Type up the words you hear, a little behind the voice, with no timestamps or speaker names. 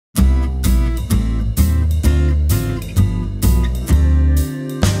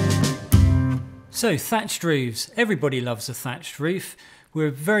So thatched roofs, everybody loves a thatched roof. We're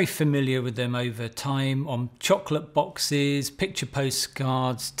very familiar with them over time on chocolate boxes, picture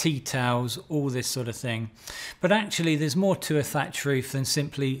postcards, tea towels, all this sort of thing. But actually there's more to a thatched roof than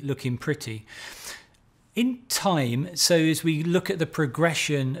simply looking pretty. In time, so as we look at the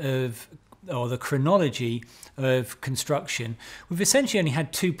progression of, or the chronology of construction, we've essentially only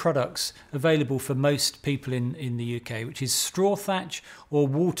had two products available for most people in the UK, which is straw thatch or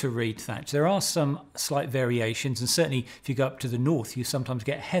water reed thatch. There are some slight variations, and certainly if you go up to the north, you sometimes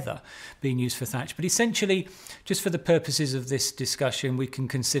get heather being used for thatch. But essentially, just for the purposes of this discussion, we can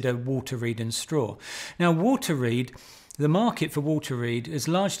consider water reed and straw. Now, water reed, the market for water reed has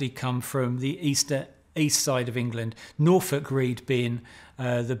largely come from the east side of England, Norfolk reed being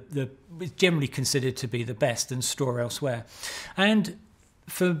generally considered to be the best, and straw elsewhere. And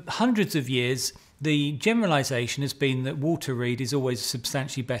for hundreds of years, the generalisation has been that water reed is always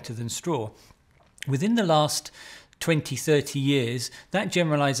substantially better than straw. Within the last 20-30 years, that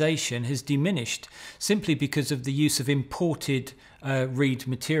generalisation has diminished simply because of the use of imported reed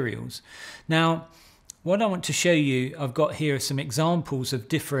materials. Now, what I want to show you, I've got here some examples of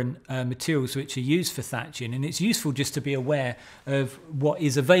different materials which are used for thatching, and it's useful just to be aware of what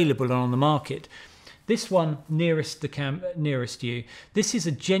is available on the market. This one nearest you, this is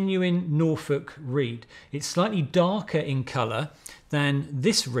a genuine Norfolk reed. It's slightly darker in colour than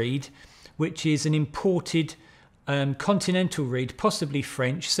this reed, which is an imported continental reed, possibly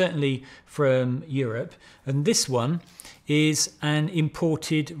French, certainly from Europe, and this one is an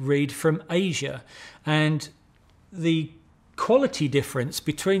imported reed from Asia. And the quality difference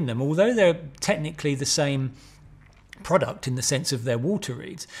between them, although they're technically the same product in the sense of their water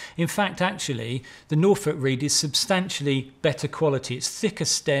reeds, in fact actually the Norfolk reed is substantially better quality. It's thicker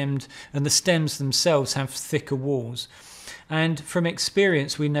stemmed, and the stems themselves have thicker walls. And from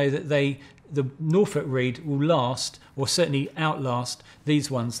experience we know that the Norfolk reed will last, or certainly outlast,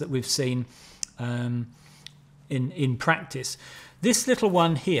 these ones that we've seen in practice. This little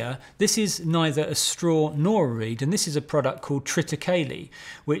one here, this is neither a straw nor a reed, and this is a product called triticale,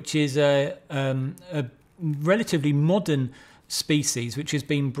 which is a relatively modern species which has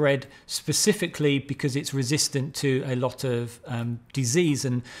been bred specifically because it's resistant to a lot of disease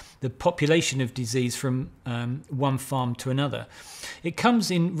and the population of disease from one farm to another. It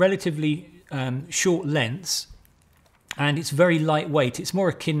comes in relatively short lengths, and it's very lightweight. It's more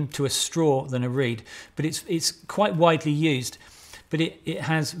akin to a straw than a reed, but it's quite widely used. But it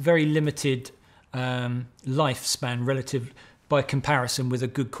has very limited lifespan relative by comparison with a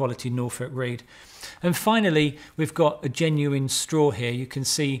good quality Norfolk reed. And finally, we've got a genuine straw here. You can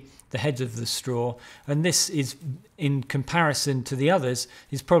see the head of the straw, and this is, in comparison to the others,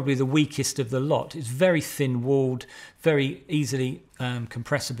 is probably the weakest of the lot. It's very thin-walled, very easily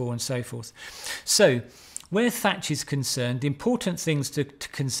compressible, and so forth. So, where thatch is concerned, the important things to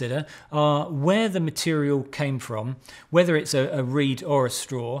consider are where the material came from, whether it's a reed or a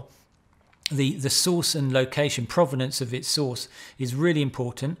straw. The source and location, provenance of its source is really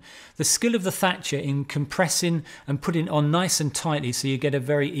important. The skill of the thatcher in compressing and putting it on nice and tightly so you get a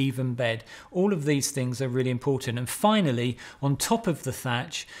very even bed. All of these things are really important. And finally, on top of the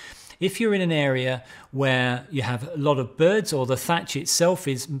thatch, if you're in an area where you have a lot of birds, or the thatch itself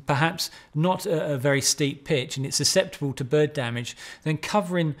is perhaps not a very steep pitch and it's susceptible to bird damage, then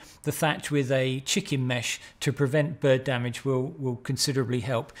covering the thatch with a chicken mesh to prevent bird damage will considerably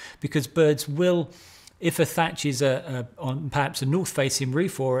help, because birds will, if a thatch is on perhaps a north-facing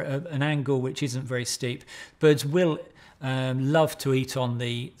roof or an angle which isn't very steep, birds will love to eat on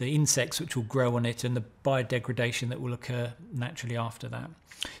the insects which will grow on it and the biodegradation that will occur naturally after that.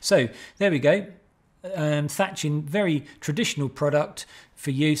 So there we go, thatching, very traditional product for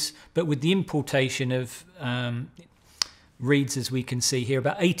use, but with the importation of reeds, as we can see here,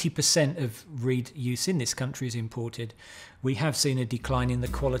 about 80% of reed use in this country is imported. We have seen a decline in the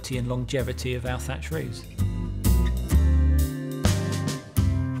quality and longevity of our thatch roofs.